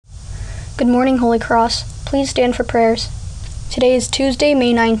Good morning, Holy Cross. Please stand for prayers. Today is Tuesday,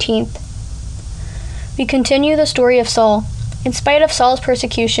 May 19th. We continue the story of Saul. In spite of Saul's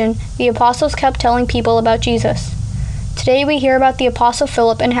persecution, the apostles kept telling people about Jesus. Today we hear about the apostle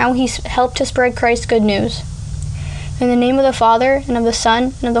Philip and how he helped to spread Christ's good news. In the name of the Father, and of the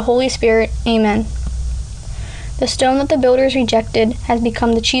Son, and of the Holy Spirit, Amen. The stone that the builders rejected has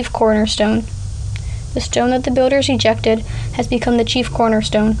become the chief cornerstone. The stone that the builders rejected has become the chief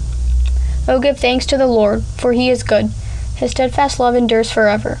cornerstone. O give thanks to the Lord, for he is good. His steadfast love endures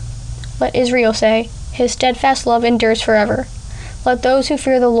forever. Let Israel say, his steadfast love endures forever. Let those who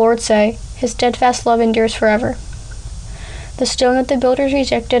fear the Lord say, his steadfast love endures forever. The stone that the builders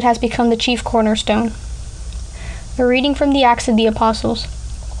rejected has become the chief cornerstone. A reading from the Acts of the Apostles.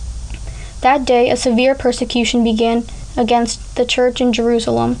 That day a severe persecution began against the church in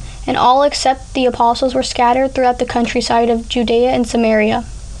Jerusalem, and all except the apostles were scattered throughout the countryside of Judea and Samaria.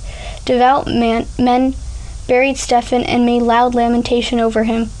 Devout men buried Stephen and made loud lamentation over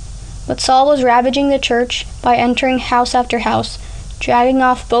him. But Saul was ravaging the church by entering house after house, dragging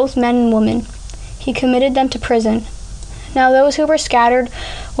off both men and women. He committed them to prison. Now those who were scattered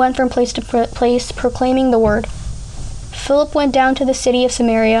went from place to place, proclaiming the word. Philip went down to the city of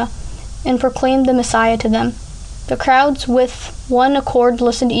Samaria and proclaimed the Messiah to them. The crowds with one accord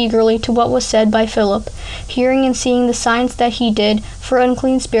listened eagerly to what was said by Philip, hearing and seeing the signs that he did for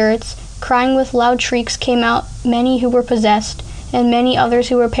unclean spirits. Crying with loud shrieks came out many who were possessed, and many others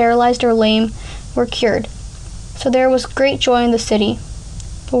who were paralyzed or lame were cured. So there was great joy in the city.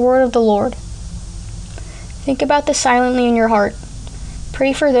 The word of the Lord. Think about this silently in your heart.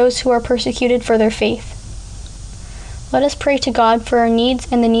 Pray for those who are persecuted for their faith. Let us pray to God for our needs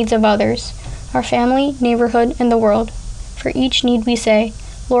and the needs of others, our family, neighborhood, and the world. For each need we say,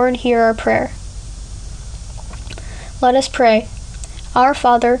 Lord, hear our prayer. Let us pray. Our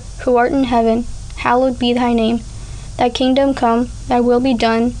Father, who art in heaven, hallowed be thy name. Thy kingdom come, thy will be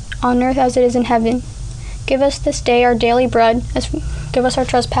done, on earth as it is in heaven. Give us this day our daily bread, give us our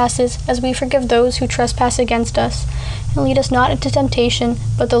trespasses, as we forgive those who trespass against us. And lead us not into temptation,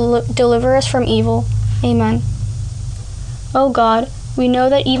 but deliver us from evil. Amen. O God, we know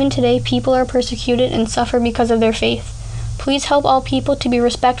that even today people are persecuted and suffer because of their faith. Please help all people to be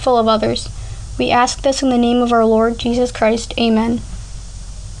respectful of others. We ask this in the name of our Lord Jesus Christ. Amen.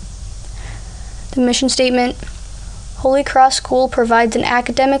 The mission statement. Holy Cross School provides an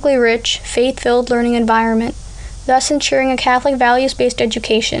academically rich, faith-filled learning environment, thus ensuring a Catholic values-based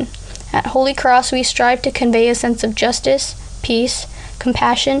education. At Holy Cross, we strive to convey a sense of justice, peace,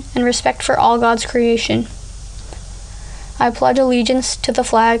 compassion, and respect for all God's creation. I pledge allegiance to the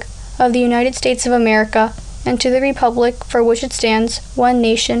flag of the United States of America and to the republic for which it stands, one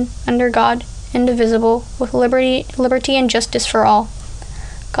nation, under God, indivisible, with liberty and justice for all.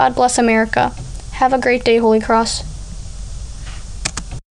 God bless America. Have a great day, Holy Cross.